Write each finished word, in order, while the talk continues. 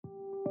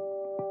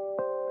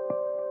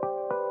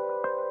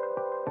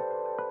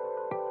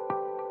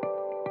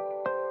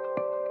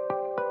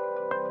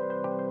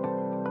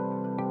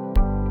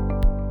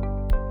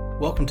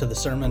Welcome to the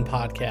Sermon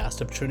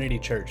Podcast of Trinity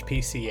Church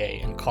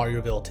PCA in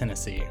Collierville,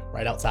 Tennessee,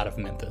 right outside of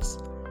Memphis.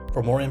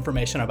 For more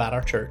information about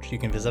our church, you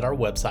can visit our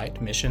website,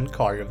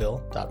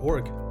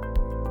 missioncollierville.org.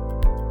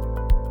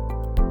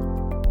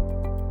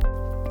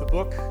 The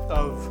book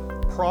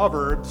of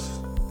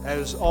Proverbs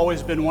has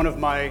always been one of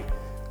my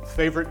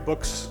favorite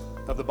books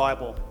of the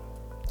Bible.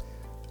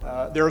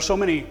 There are so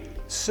many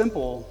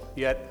simple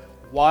yet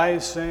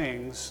wise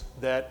sayings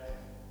that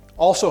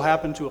also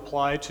happen to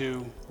apply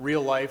to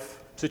real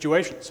life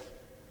situations.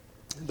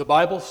 The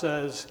Bible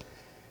says,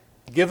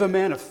 "Give a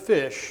man a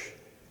fish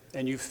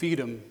and you feed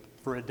him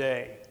for a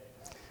day.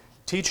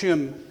 Teach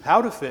him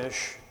how to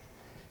fish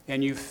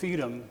and you feed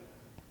him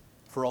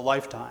for a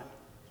lifetime."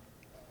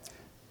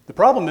 The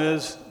problem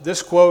is,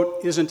 this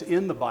quote isn't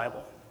in the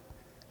Bible.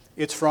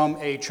 It's from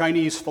a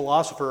Chinese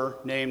philosopher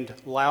named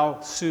Lao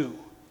Tzu.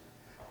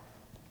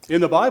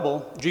 In the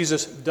Bible,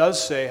 Jesus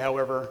does say,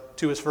 however,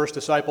 to his first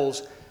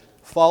disciples,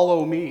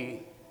 "Follow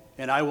me,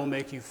 and I will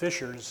make you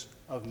fishers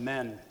of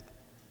men."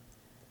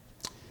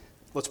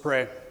 Let's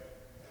pray.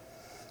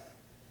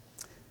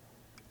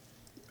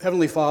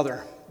 Heavenly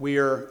Father, we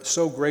are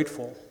so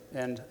grateful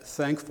and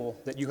thankful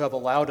that you have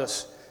allowed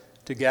us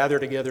to gather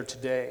together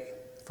today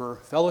for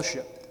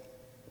fellowship,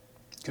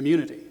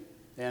 community,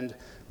 and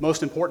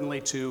most importantly,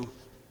 to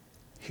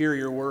hear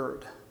your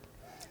word.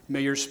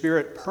 May your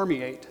Spirit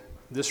permeate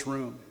this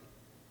room.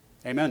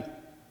 Amen.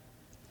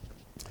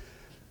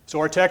 So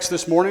our text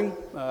this morning,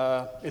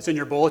 it's in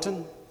your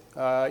bulletin.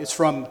 It's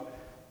from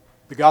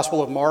the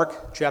Gospel of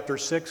Mark, chapter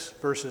 6,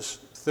 verses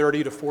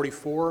 30 to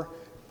 44.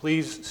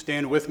 Please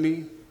stand with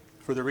me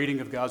for the reading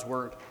of God's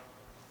word.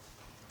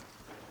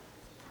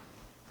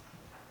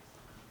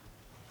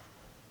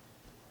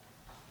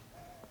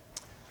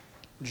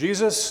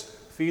 Jesus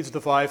feeds the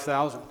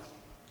 5,000.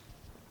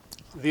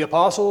 The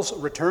apostles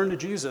returned to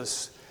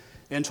Jesus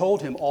and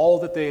told him all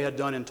that they had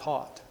done and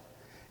taught.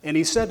 And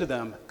he said to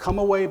them, "Come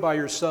away by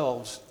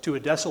yourselves to a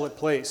desolate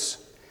place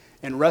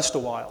and rest a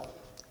while."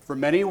 For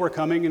many were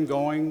coming and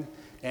going,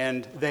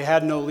 and they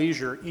had no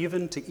leisure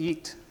even to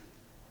eat.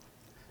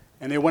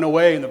 And they went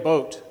away in the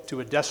boat to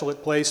a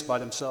desolate place by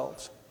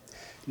themselves.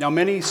 Now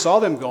many saw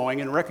them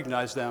going and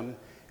recognized them,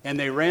 and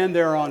they ran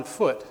there on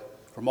foot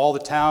from all the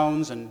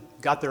towns and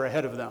got there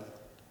ahead of them.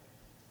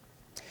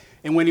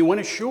 And when he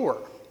went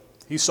ashore,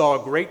 he saw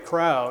a great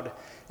crowd,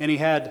 and he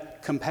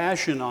had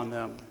compassion on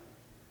them,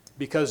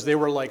 because they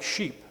were like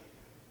sheep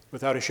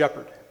without a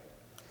shepherd.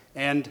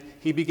 And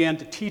he began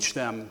to teach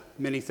them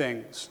many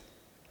things.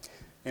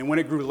 And when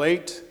it grew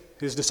late,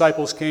 his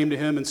disciples came to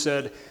him and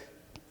said,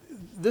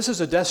 "This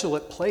is a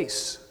desolate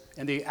place,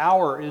 and the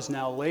hour is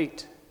now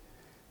late.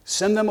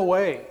 Send them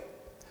away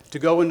to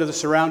go into the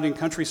surrounding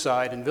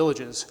countryside and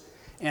villages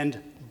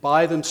and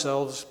buy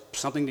themselves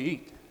something to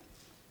eat."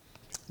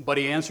 But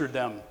he answered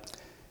them,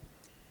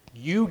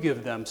 "You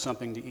give them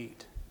something to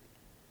eat."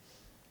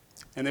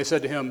 And they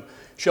said to him,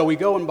 "Shall we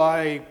go and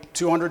buy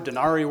 200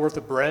 denarii worth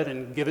of bread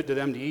and give it to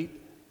them to eat?"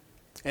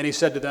 And he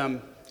said to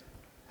them,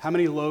 "How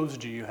many loaves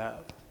do you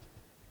have?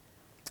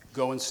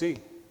 Go and see."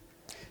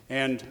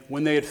 And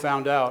when they had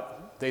found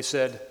out, they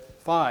said,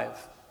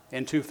 5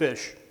 and 2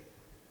 fish.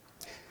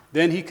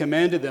 Then he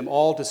commanded them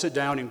all to sit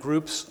down in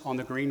groups on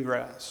the green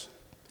grass.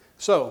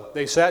 So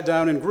they sat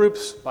down in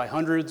groups by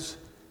hundreds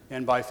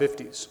and by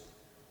 50s.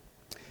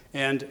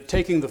 And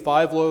taking the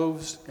 5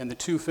 loaves and the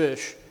 2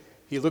 fish,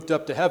 he looked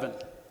up to heaven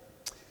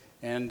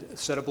and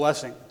said a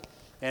blessing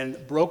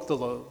and broke the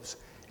loaves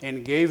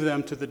and gave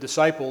them to the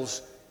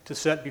disciples to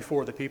set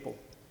before the people.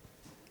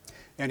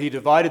 And he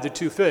divided the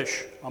 2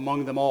 fish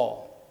among them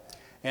all,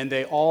 and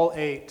they all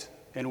ate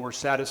and were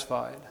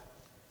satisfied.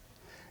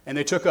 And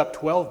they took up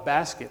 12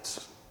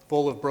 baskets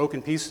full of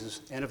broken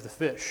pieces and of the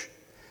fish.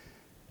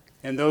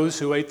 And those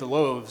who ate the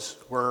loaves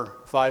were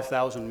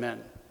 5,000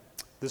 men.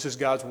 This is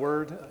God's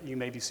word. You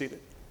may be seated.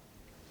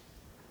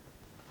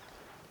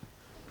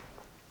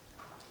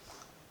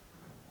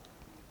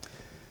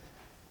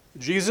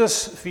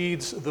 Jesus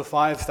feeds the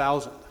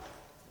 5,000.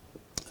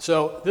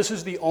 So this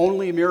is the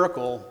only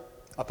miracle,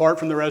 apart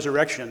from the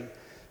resurrection,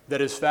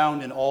 that is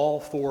found in all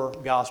 4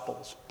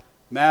 Gospels.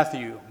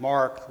 Matthew,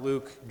 Mark,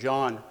 Luke,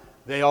 John,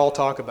 they all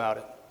talk about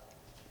it.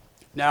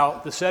 Now,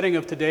 the setting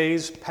of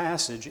today's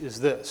passage is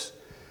this.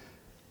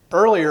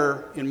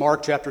 Earlier in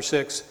Mark chapter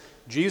 6,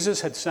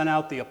 Jesus had sent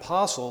out the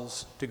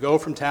apostles to go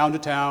from town to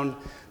town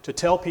to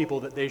tell people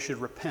that they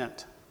should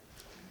repent.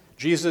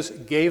 Jesus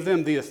gave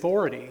them the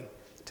authority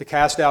to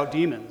cast out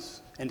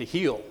demons and to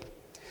heal.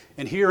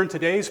 And here in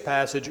today's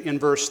passage, in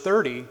verse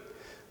 30,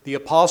 the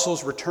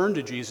apostles returned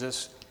to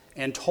Jesus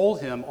and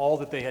told him all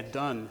that they had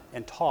done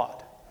and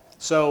taught.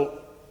 So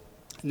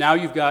now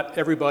you've got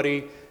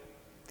everybody,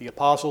 the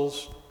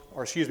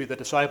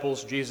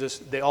disciples, Jesus,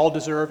 they all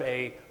deserve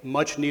a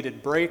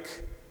much-needed break,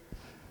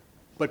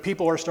 but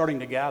people are starting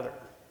to gather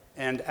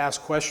and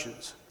ask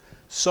questions.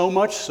 So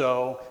much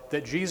so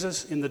that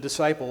Jesus and the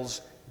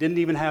disciples didn't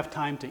even have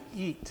time to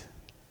eat,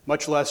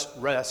 much less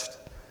rest.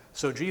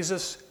 So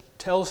Jesus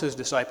tells his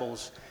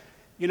disciples,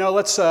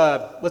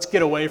 let's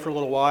get away for a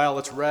little while,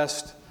 let's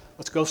rest,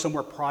 let's go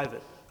somewhere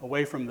private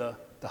away from the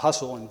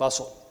hustle and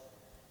bustle.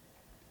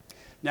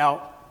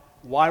 Now,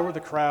 why were the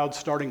crowds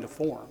starting to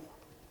form?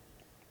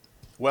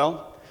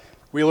 Well,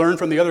 we learn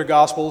from the other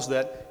Gospels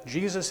that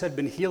Jesus had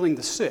been healing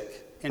the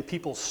sick, and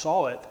people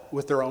saw it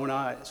with their own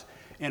eyes,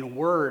 and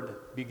word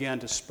began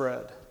to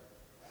spread.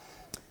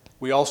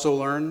 We also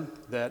learn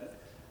that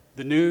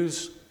the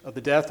news of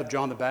the death of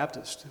John the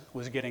Baptist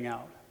was getting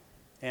out,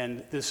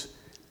 and this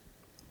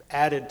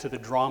added to the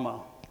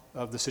drama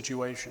of the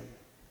situation.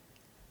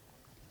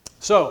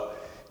 So,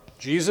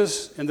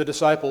 Jesus and the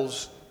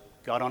disciples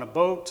got on a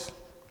boat,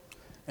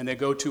 and they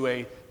go to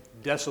a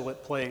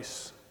desolate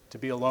place to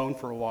be alone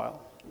for a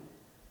while.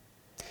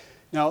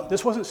 Now,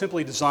 this wasn't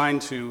simply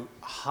designed to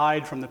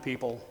hide from the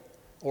people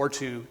or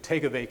to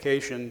take a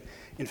vacation.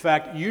 In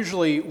fact,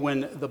 usually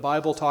when the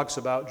Bible talks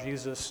about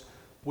Jesus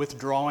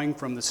withdrawing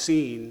from the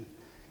scene,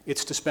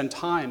 it's to spend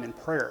time in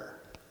prayer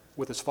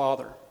with his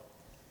Father.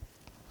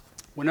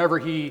 Whenever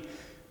he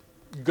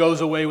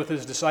goes away with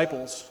his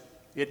disciples,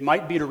 it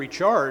might be to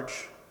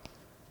recharge,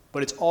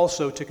 but it's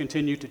also to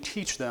continue to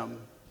teach them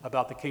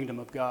about the kingdom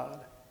of God.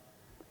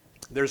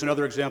 There's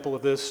another example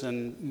of this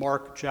in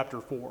Mark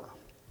chapter 4.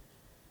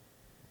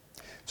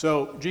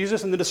 So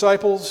Jesus and the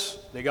disciples,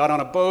 they got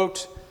on a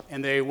boat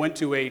and they went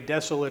to a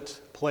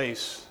desolate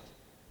place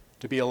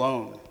to be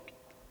alone.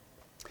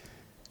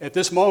 At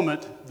this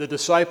moment, the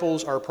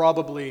disciples are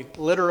probably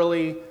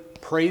literally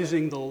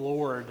praising the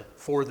Lord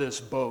for this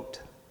boat.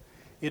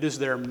 It is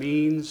their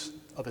means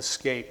of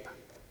escape.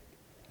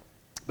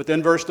 But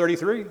then verse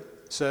 33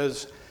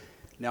 says,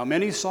 "Now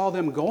many saw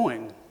them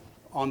going,"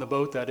 on the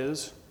boat that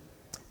is,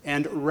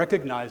 "and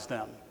recognized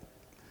them.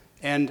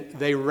 And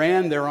they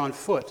ran there on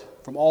foot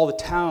from all the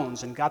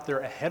towns and got there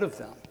ahead of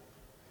them."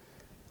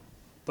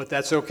 But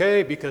that's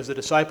okay, because the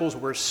disciples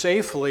were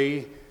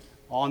safely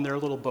on their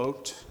little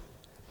boat,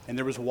 and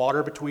there was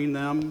water between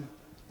them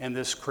and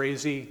this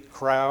crazy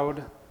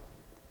crowd.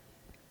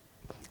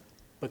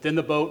 But then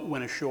the boat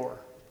went ashore,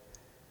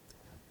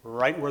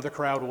 right where the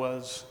crowd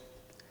was,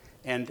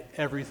 and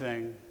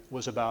everything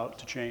was about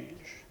to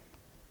change.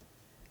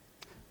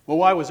 Well,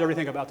 why was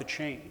everything about to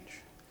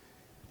change?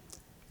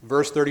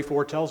 Verse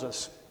 34 tells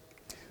us,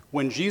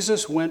 "When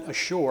Jesus went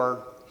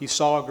ashore, he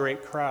saw a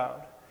great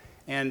crowd,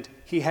 and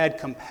he had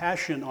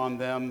compassion on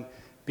them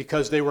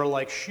because they were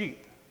like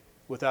sheep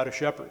without a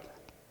shepherd.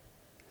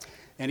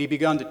 And he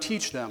began to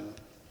teach them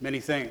many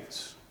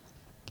things."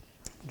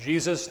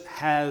 Jesus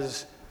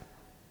has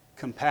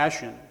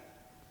compassion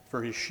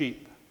for his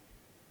sheep.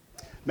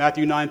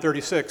 Matthew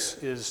 9:36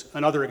 is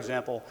another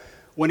example.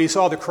 "When he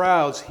saw the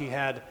crowds, he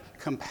had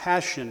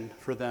compassion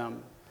for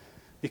them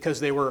because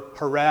they were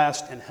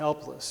harassed and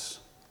helpless,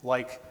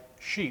 like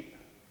sheep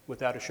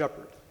without a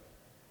shepherd."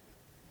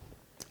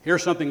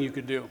 Here's something you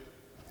could do.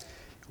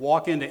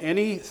 Walk into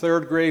any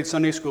third grade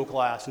Sunday school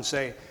class and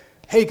say,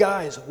 "Hey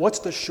guys, what's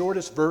the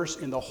shortest verse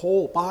in the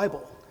whole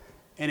Bible?"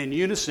 And in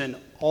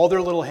unison, all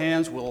their little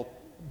hands will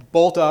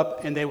bolt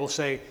up and they will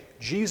say,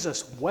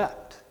 "Jesus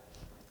wept."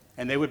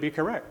 And they would be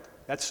correct.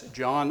 That's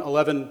John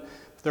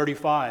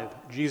 11:35.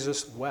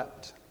 Jesus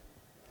wept.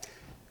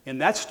 In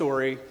that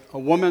story, a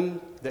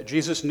woman that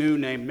Jesus knew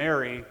named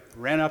Mary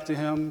ran up to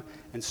him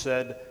and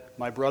said,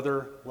 "My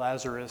brother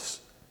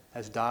Lazarus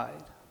has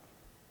died."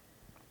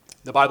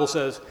 The Bible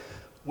says,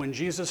 when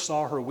Jesus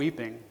saw her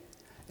weeping,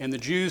 and the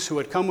Jews who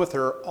had come with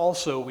her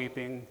also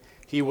weeping,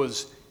 he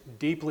was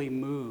deeply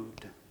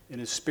moved in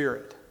his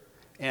spirit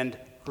and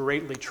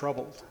greatly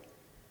troubled.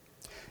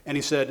 And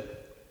he said,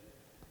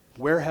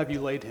 "Where have you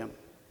laid him?"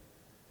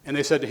 And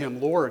they said to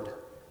him, "Lord,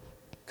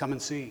 come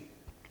and see."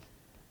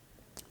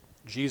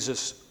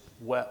 Jesus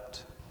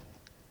wept.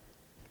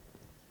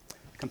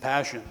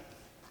 Compassion.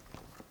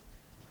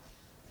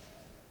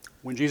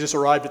 When Jesus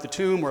arrived at the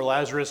tomb where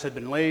Lazarus had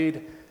been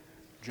laid,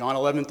 John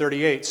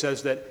 11:38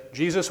 says that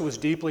Jesus was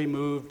deeply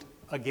moved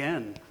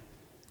again.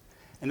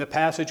 And the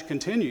passage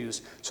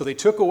continues, "So they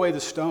took away the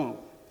stone,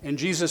 and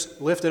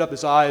Jesus lifted up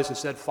his eyes and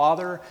said,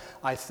 'Father,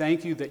 I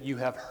thank you that you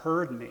have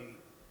heard me.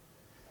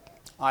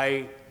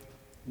 I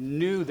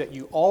knew that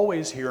you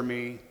always hear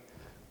me,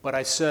 but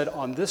I said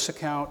this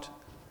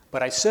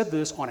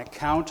on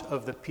account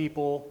of the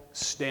people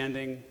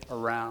standing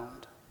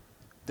around,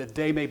 that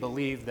they may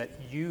believe that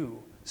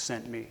you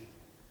sent me.'"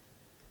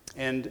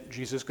 And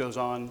Jesus goes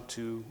on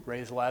to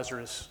raise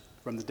Lazarus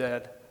from the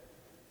dead.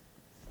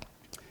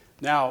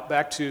 Now,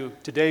 back to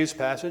today's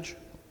passage.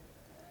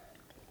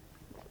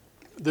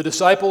 The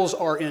disciples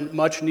are in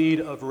much need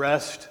of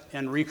rest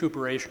and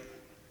recuperation.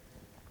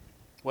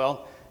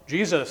 Well,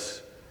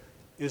 Jesus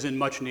is in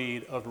much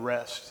need of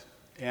rest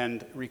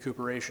and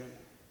recuperation.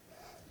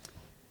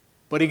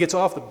 But he gets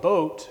off the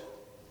boat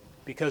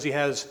because he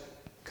has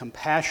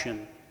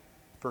compassion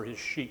for his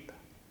sheep.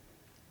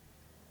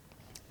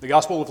 The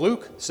Gospel of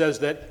Luke says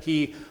that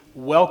he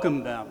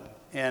welcomed them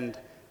and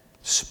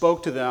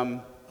spoke to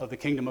them of the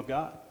kingdom of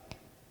God.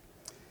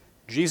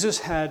 Jesus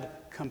had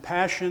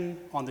compassion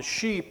on the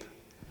sheep,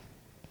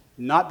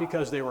 not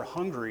because they were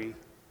hungry,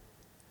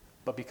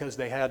 but because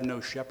they had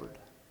no shepherd.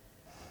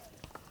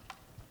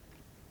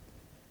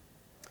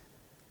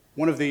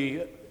 One of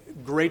the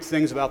great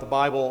things about the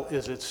Bible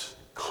is its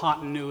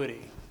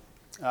continuity.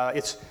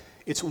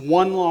 It's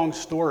one long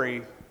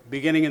story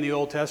beginning in the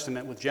Old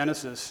Testament with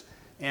Genesis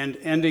and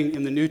ending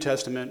in the New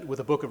Testament with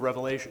the book of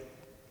Revelation.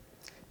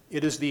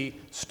 It is the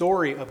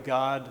story of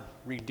God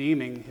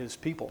redeeming his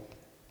people.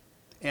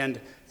 And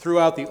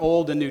throughout the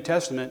Old and New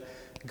Testament,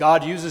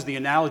 God uses the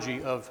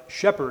analogy of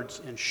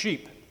shepherds and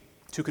sheep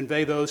to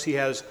convey those he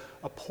has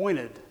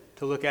appointed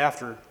to look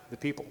after the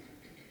people.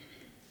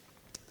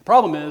 The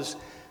problem is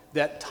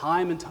that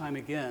time and time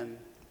again,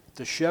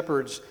 the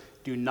shepherds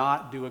do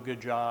not do a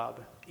good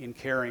job in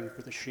caring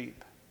for the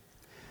sheep.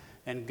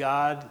 And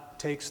God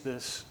takes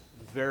this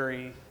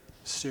very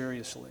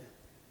seriously.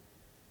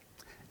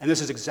 And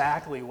this is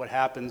exactly what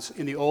happens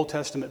in the Old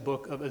Testament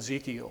book of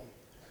Ezekiel,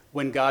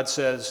 when God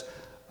says,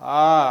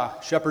 "Ah,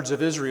 shepherds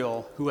of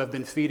Israel, who have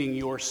been feeding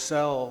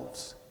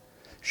yourselves,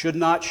 should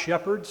not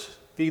shepherds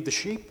feed the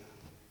sheep?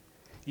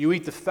 You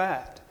eat the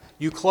fat,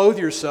 you clothe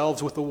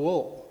yourselves with the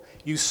wool,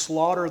 you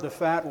slaughter the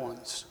fat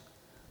ones,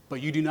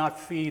 but you do not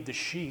feed the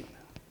sheep."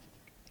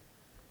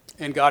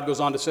 And God goes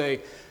on to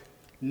say,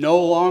 "No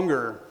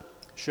longer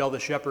shall the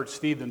shepherds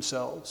feed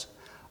themselves.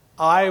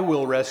 I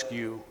will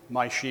rescue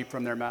my sheep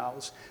from their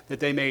mouths, that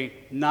they may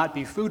not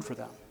be food for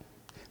them.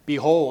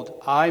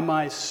 Behold, I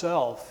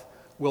myself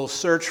will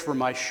search for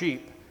my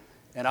sheep,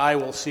 and I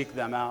will seek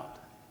them out."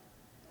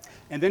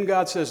 And then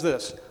God says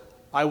this,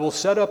 "I will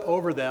set up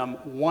over them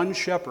one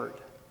shepherd,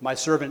 my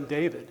servant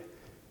David,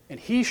 and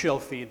he shall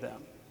feed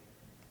them.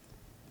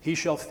 He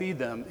shall feed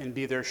them and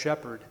be their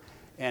shepherd,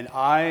 and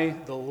I,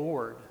 the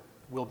Lord,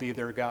 will be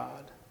their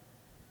God.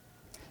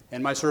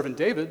 And my servant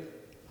David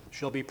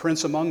shall be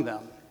prince among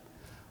them.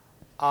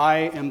 I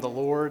am the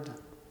Lord,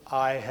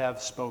 I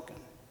have spoken."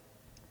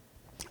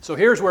 So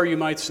here's where you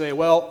might say,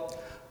 well,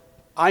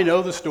 I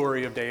know the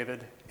story of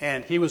David,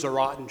 and he was a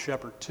rotten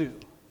shepherd too.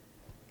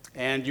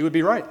 And you would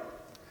be right.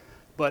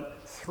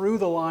 But through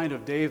the line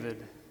of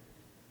David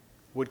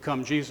would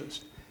come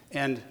Jesus.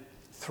 And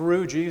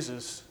through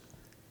Jesus,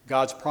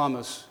 God's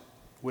promise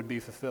would be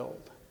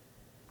fulfilled.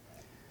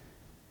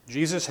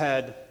 Jesus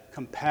had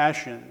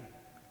compassion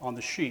on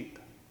the sheep,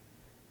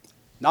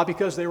 not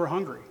because they were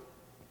hungry,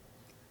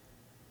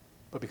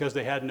 but because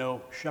they had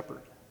no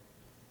shepherd.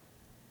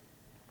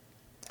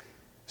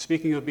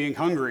 Speaking of being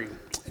hungry,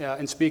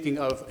 and speaking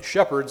of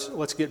shepherds,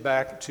 let's get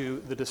back to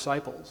the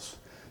disciples.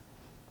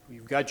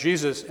 You've got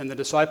Jesus and the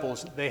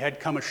disciples. They had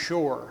come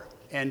ashore,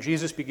 and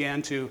Jesus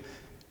began to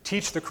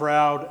teach the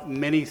crowd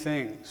many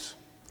things.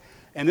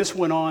 And this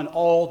went on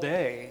all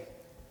day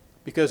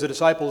because the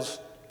disciples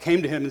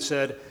came to him and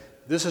said,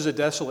 "This is a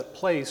desolate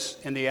place,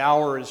 and the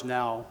hour is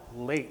now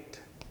late.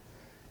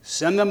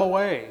 Send them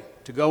away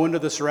to go into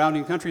the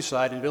surrounding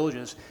countryside and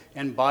villages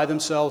and buy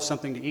themselves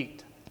something to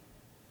eat."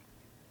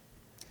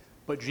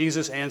 But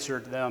Jesus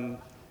answered them,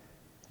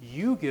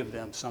 "You give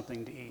them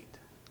something to eat."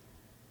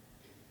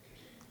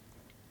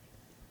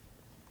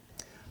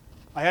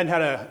 I hadn't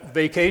had a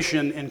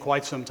vacation in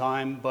quite some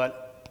time,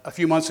 but a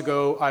few months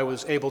ago I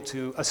was able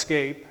to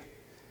escape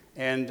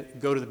and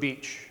go to the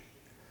beach.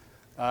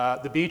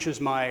 The beach is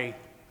my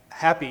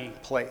happy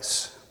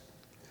place.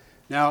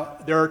 Now,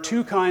 there are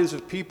two kinds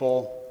of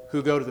people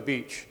who go to the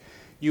beach.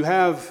 You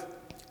have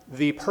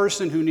the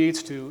person who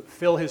needs to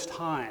fill his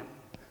time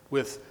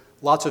with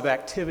lots of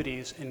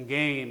activities and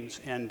games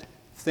and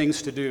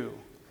things to do.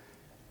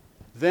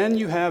 Then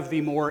you have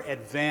the more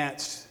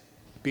advanced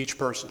beach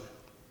person.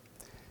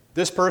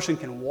 This person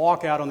can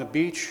walk out on the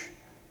beach,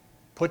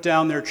 put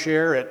down their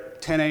chair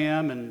at 10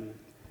 a.m. and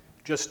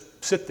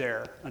just sit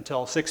there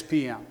until 6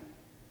 p.m.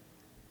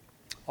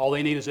 All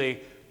they need is a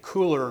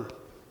cooler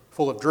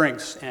full of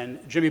drinks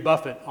and Jimmy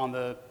Buffett on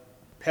the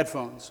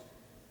headphones.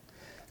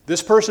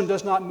 This person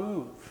does not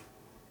move.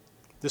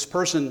 This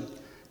person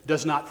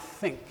does not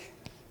think.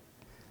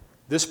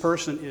 This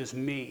person is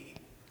me.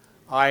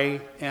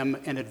 I am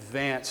an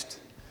advanced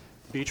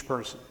beach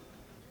person.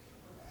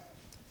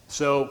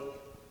 So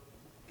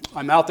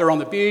I'm out there on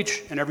the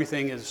beach and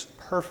everything is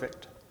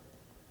perfect.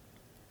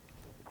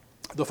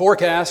 The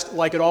forecast,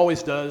 like it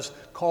always does,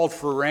 called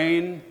for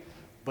rain,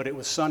 but it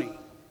was sunny.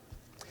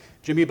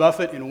 Jimmy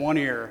Buffett in one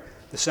ear,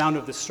 the sound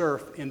of the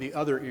surf in the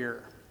other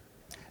ear.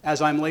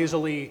 As I'm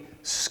lazily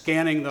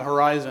scanning the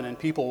horizon and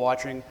people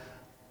watching,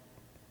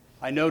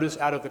 I notice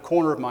out of the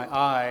corner of my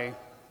eye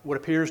what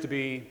appears to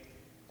be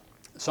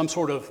some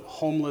sort of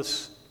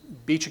homeless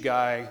beach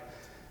guy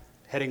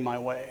heading my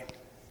way.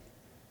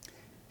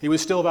 He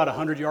was still about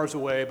 100 yards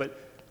away, but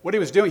what he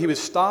was doing, he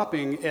was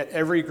stopping at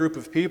every group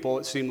of people,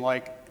 it seemed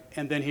like,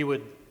 and then he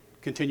would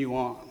continue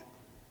on.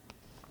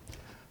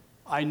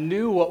 I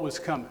knew what was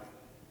coming.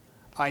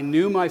 I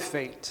knew my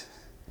fate.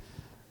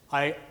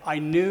 I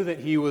knew that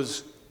he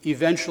was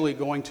eventually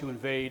going to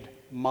invade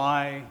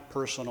my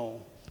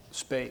personal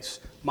space,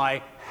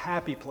 my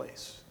happy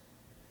place.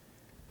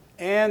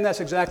 And that's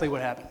exactly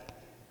what happened.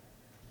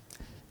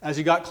 As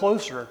he got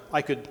closer,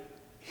 I could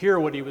hear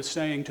what he was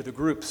saying to the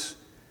groups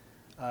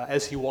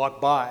as he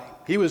walked by.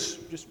 He was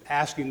just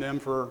asking them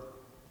for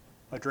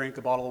a drink,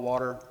 a bottle of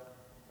water.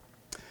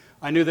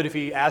 I knew that if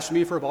he asked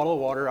me for a bottle of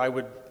water, I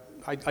would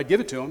I'd give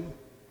it to him.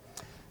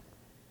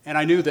 And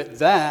I knew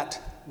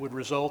that would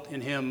result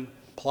in him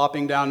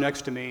plopping down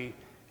next to me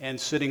and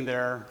sitting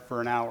there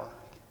for an hour.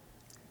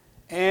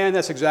 And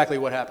that's exactly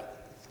what happened.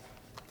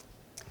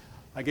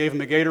 I gave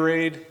him a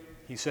Gatorade.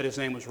 He said his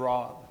name was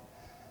Rob.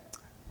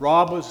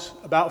 Rob was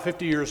about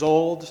 50 years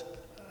old,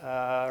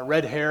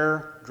 red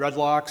hair,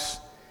 dreadlocks.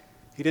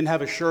 He didn't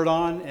have a shirt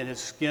on, and his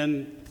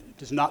skin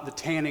is not the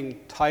tanning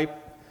type.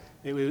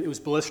 It was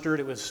blistered.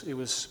 It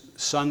was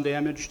sun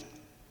damaged.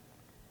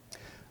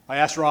 I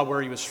asked Rob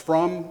where he was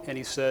from, and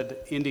he said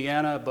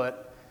Indiana,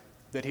 but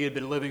that he had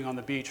been living on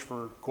the beach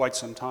for quite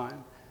some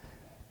time.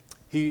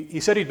 He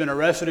said he'd been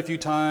arrested a few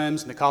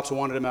times, and the cops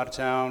wanted him out of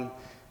town.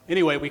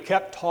 Anyway, we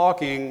kept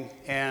talking,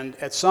 and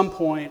at some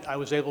point I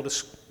was able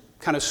to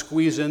kind of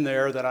squeeze in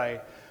there that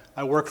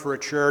I work for a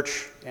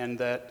church, and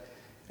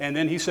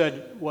then he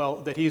said, well,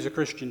 that he's a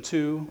Christian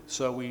too,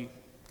 so we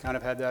kind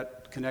of had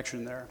that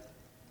connection there.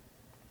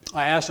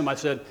 I asked him, I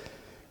said,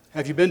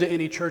 have you been to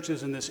any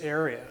churches in this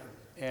area?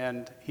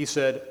 And he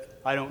said,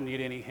 I don't need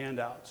any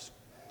handouts.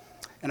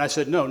 And I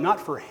said, no,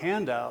 not for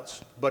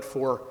handouts, but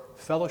for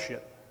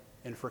fellowship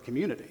and for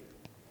community.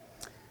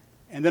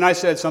 And then I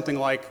said something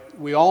like,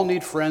 we all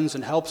need friends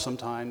and help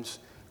sometimes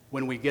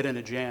when we get in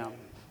a jam,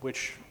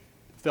 which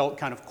felt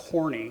kind of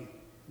corny,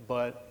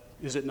 but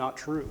is it not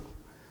true?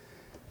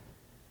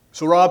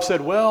 So Rob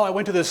said, well, I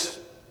went to this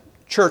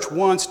church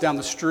once down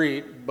the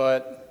street,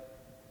 but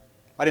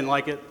I didn't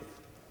like it.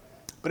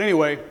 But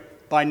anyway,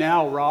 by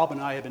now, Rob and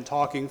I had been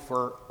talking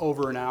for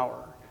over an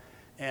hour,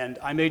 and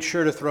I made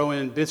sure to throw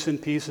in bits and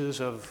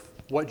pieces of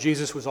what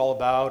Jesus was all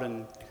about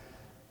and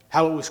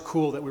how it was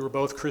cool that we were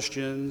both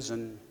Christians.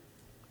 And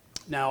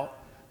now,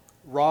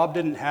 Rob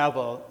didn't have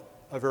a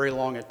very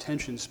long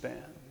attention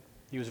span.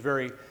 He was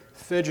very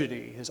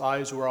fidgety. His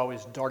eyes were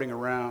always darting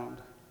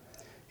around.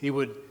 He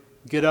would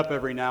get up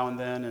every now and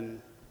then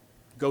and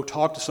go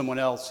talk to someone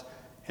else,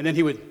 and then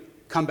he would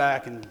come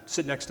back and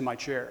sit next to my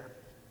chair.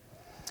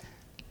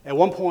 At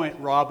one point,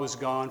 Rob was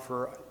gone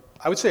for,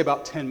 I would say,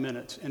 about 10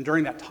 minutes, and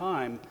during that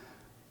time,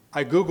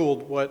 I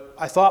Googled what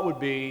I thought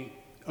would be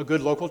a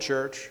good local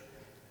church,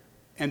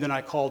 and then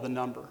I called the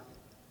number.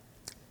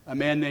 A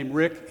man named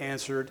Rick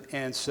answered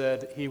and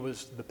said he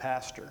was the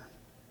pastor.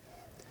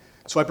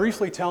 So I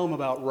briefly tell him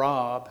about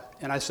Rob,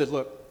 and I said,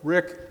 look,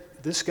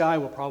 Rick, this guy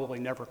will probably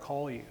never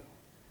call you.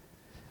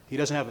 He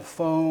doesn't have a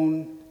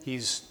phone.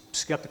 He's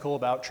skeptical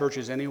about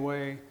churches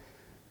anyway,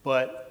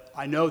 but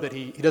I know that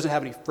he doesn't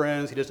have any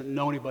friends. He doesn't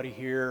know anybody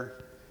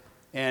here,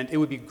 and it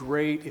would be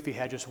great if he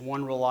had just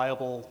one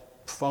reliable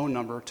phone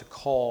number to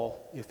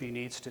call if he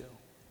needs to.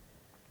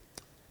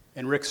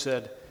 And Rick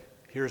said,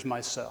 here's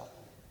my cell.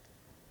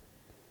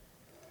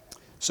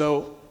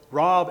 So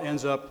Rob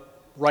ends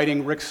up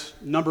writing Rick's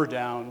number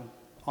down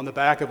on the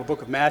back of a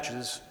book of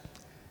matches,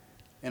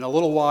 and a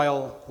little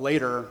while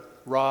later,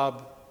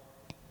 Rob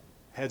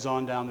heads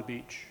on down the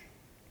beach.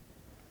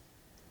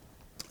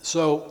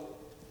 So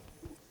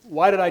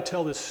why did I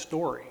tell this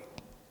story?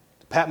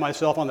 To pat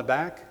myself on the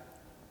back?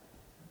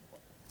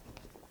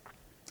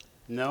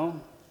 No,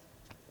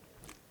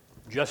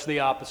 just the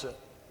opposite.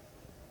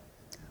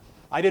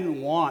 I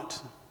didn't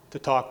want to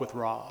talk with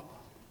Rob.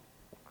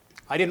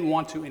 I didn't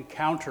want to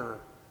encounter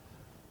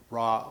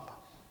Rob.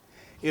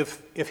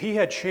 If he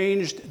had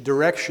changed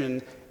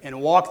direction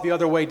and walked the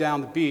other way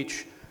down the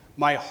beach,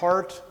 my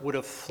heart would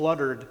have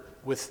fluttered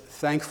with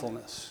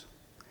thankfulness.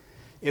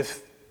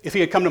 If he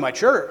had come to my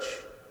church,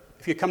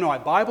 if he had come to my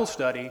Bible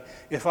study,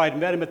 if I had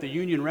met him at the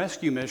Union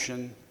Rescue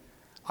Mission,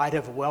 I'd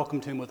have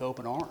welcomed him with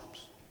open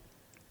arms.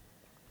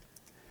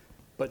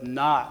 But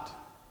not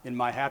in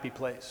my happy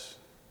place.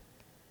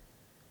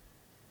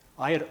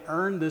 I had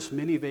earned this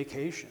mini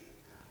vacation.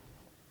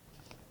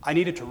 I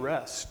needed to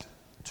rest,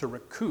 to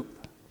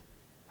recoup,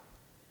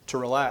 to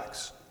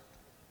relax.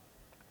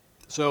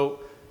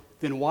 So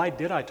then why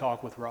did I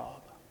talk with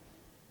Rob?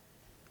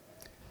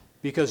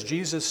 Because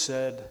Jesus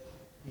said,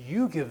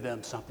 you give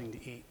them something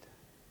to eat.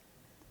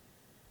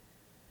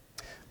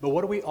 But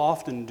what do we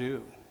often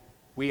do?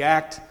 We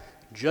act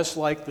just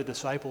like the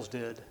disciples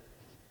did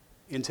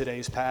in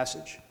today's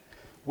passage.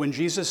 When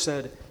Jesus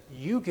said,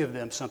 you give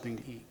them something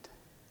to eat,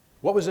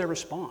 what was their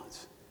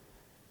response?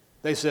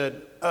 They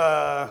said,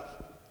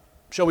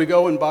 shall we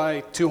go and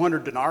buy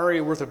 200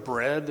 denarii worth of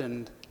bread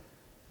and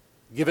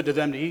give it to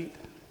them to eat?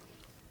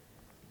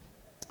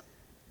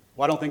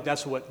 Well, I don't think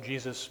that's what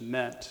Jesus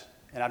meant,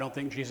 and I don't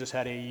think Jesus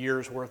had a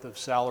year's worth of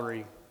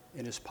salary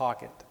in his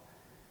pocket.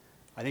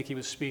 I think he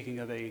was speaking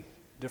of a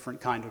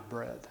different kind of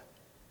bread.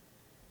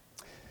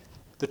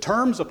 The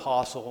terms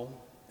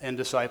apostle and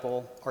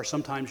disciple are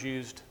sometimes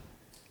used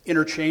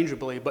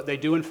interchangeably, but they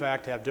do in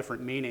fact have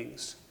different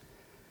meanings.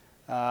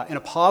 An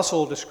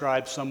apostle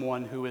describes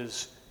someone who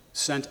is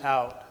sent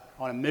out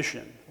on a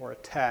mission or a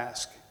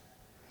task.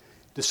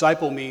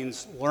 Disciple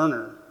means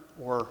learner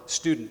or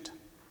student.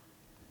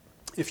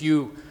 If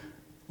you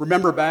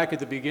remember back at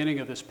the beginning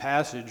of this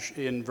passage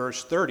in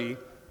verse 30,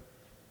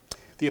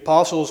 the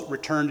apostles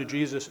returned to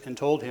Jesus and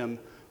told him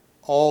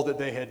all that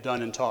they had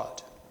done and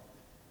taught.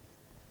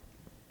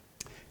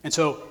 And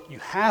so you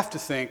have to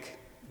think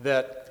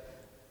that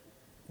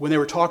when they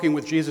were talking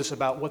with Jesus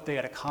about what they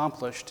had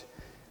accomplished,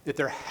 that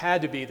there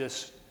had to be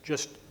this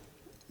just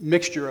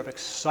mixture of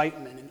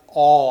excitement and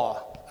awe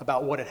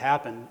about what had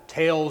happened,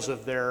 tales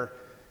of their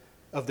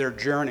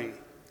journey,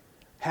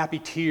 happy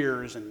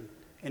tears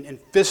and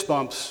fist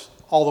bumps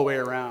all the way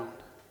around.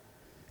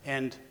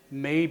 And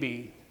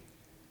maybe,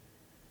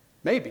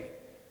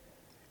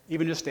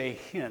 even just a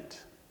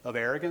hint of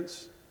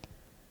arrogance.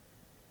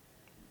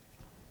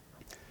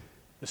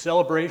 The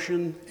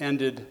celebration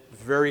ended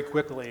very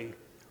quickly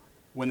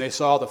when they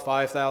saw the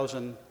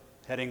 5,000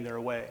 heading their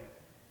way.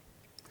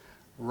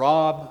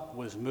 Rob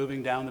was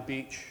moving down the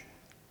beach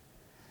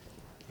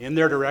in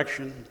their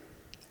direction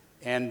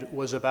and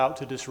was about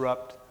to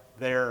disrupt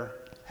their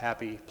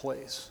happy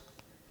place.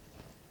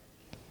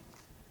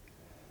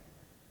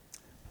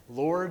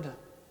 Lord,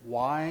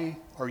 why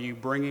are you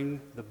bringing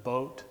the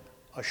boat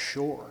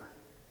ashore?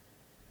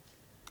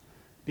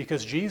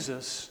 Because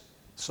Jesus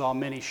saw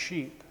many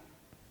sheep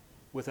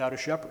without a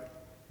shepherd.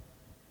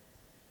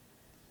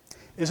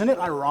 Isn't it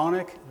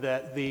ironic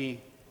that the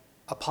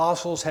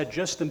apostles had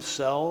just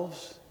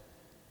themselves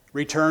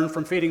returned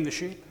from feeding the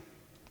sheep,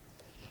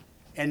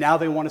 and now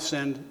they want to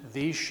send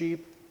these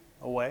sheep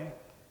away?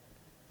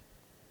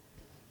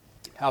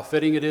 How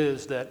fitting it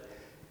is that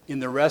in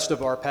the rest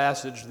of our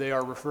passage they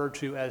are referred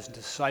to as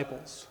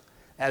disciples,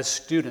 as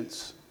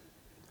students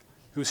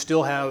who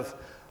still have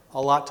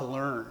a lot to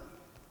learn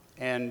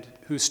and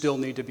who still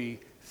need to be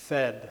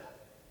fed,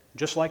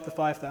 just like the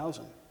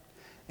 5,000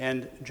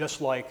 and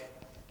just like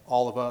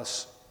all of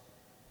us.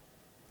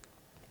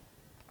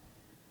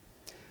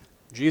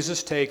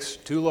 Jesus takes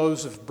 2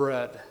 loaves of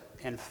bread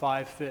and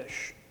 5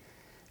 fish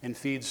and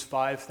feeds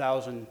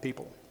 5,000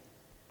 people,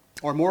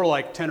 or more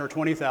like 10 or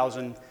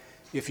 20,000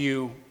 if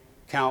you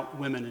count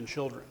women and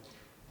children.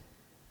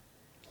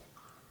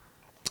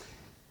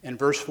 And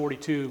verse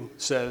 42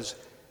 says,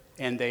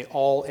 "And they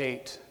all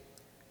ate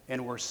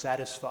and were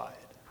satisfied."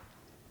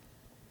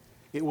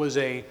 It was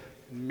a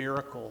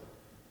miracle.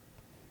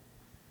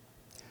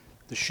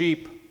 The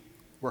sheep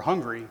were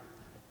hungry,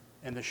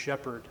 and the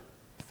shepherd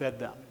fed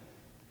them.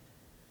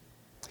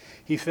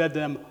 He fed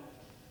them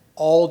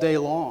all day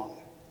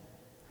long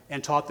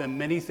and taught them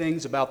many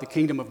things about the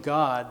kingdom of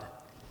God,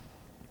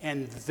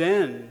 and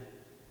then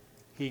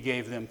he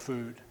gave them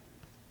food.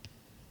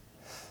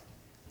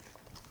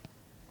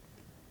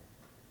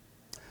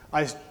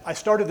 I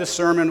started this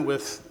sermon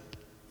with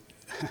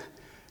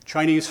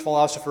Chinese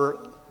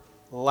philosopher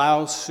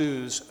Lao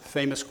Tzu's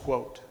famous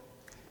quote,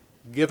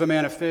 "Give a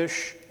man a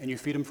fish and you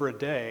feed him for a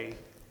day.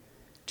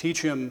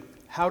 Teach him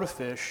how to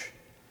fish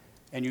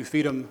and you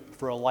feed him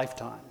for a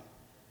lifetime."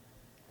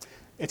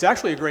 It's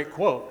actually a great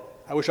quote.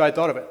 I wish I had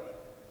thought of it.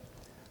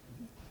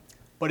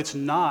 But it's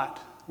not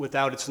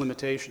without its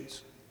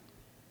limitations.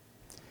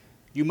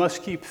 You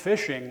must keep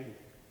fishing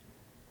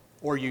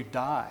or you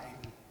die.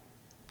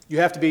 You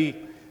have to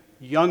be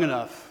young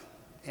enough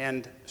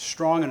and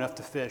strong enough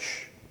to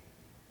fish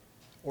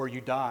or you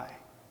die.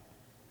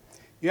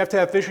 You have to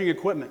have fishing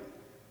equipment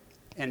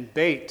and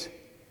bait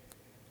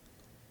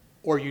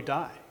or you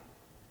die.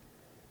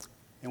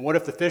 And what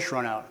if the fish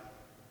run out?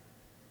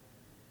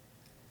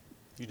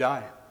 You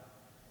die.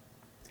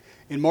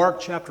 In Mark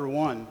chapter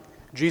 1,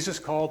 Jesus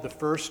called the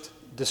first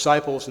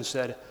disciples and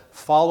said,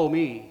 "Follow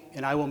me,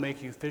 and I will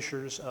make you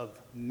fishers of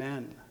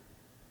men."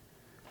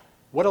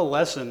 What a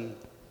lesson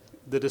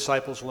the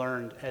disciples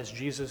learned as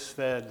Jesus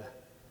fed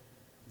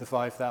the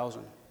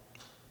 5,000.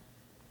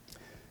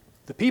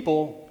 The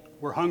people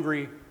were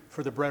hungry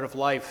for the bread of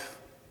life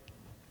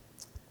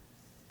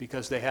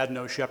because they had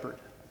no shepherd.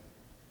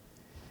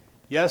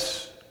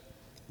 Yes,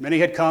 many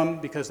had come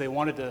because they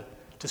wanted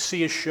to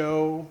see a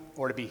show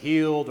or to be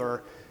healed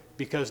or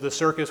because the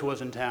circus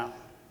was in town.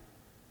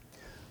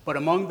 But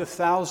among the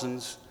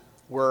thousands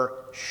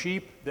were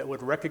sheep that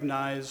would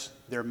recognize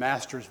their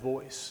master's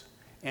voice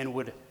and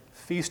would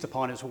feast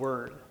upon his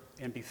word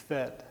and be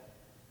fed.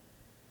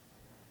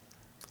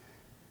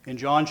 In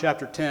John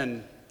chapter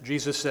 10,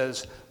 Jesus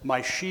says,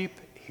 "My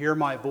sheep hear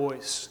my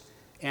voice,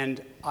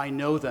 and I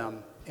know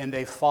them, and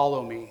they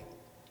follow me.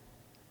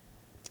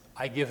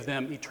 I give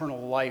them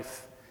eternal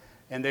life,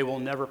 and they will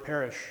never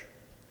perish,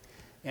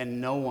 and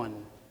no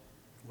one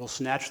will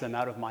snatch them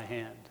out of my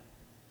hand."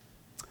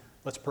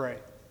 Let's pray.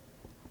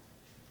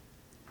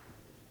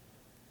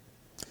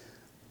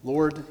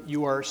 Lord,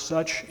 you are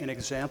such an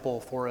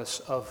example for us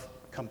of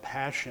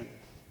compassion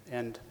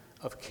and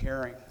of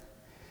caring,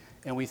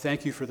 and we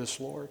thank you for this,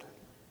 Lord.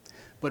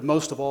 But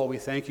most of all, we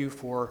thank you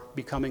for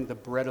becoming the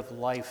bread of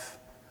life,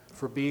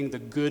 for being the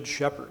good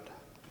shepherd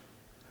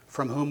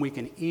from whom we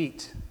can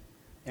eat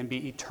and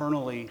be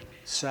eternally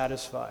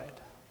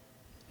satisfied.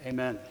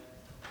 Amen.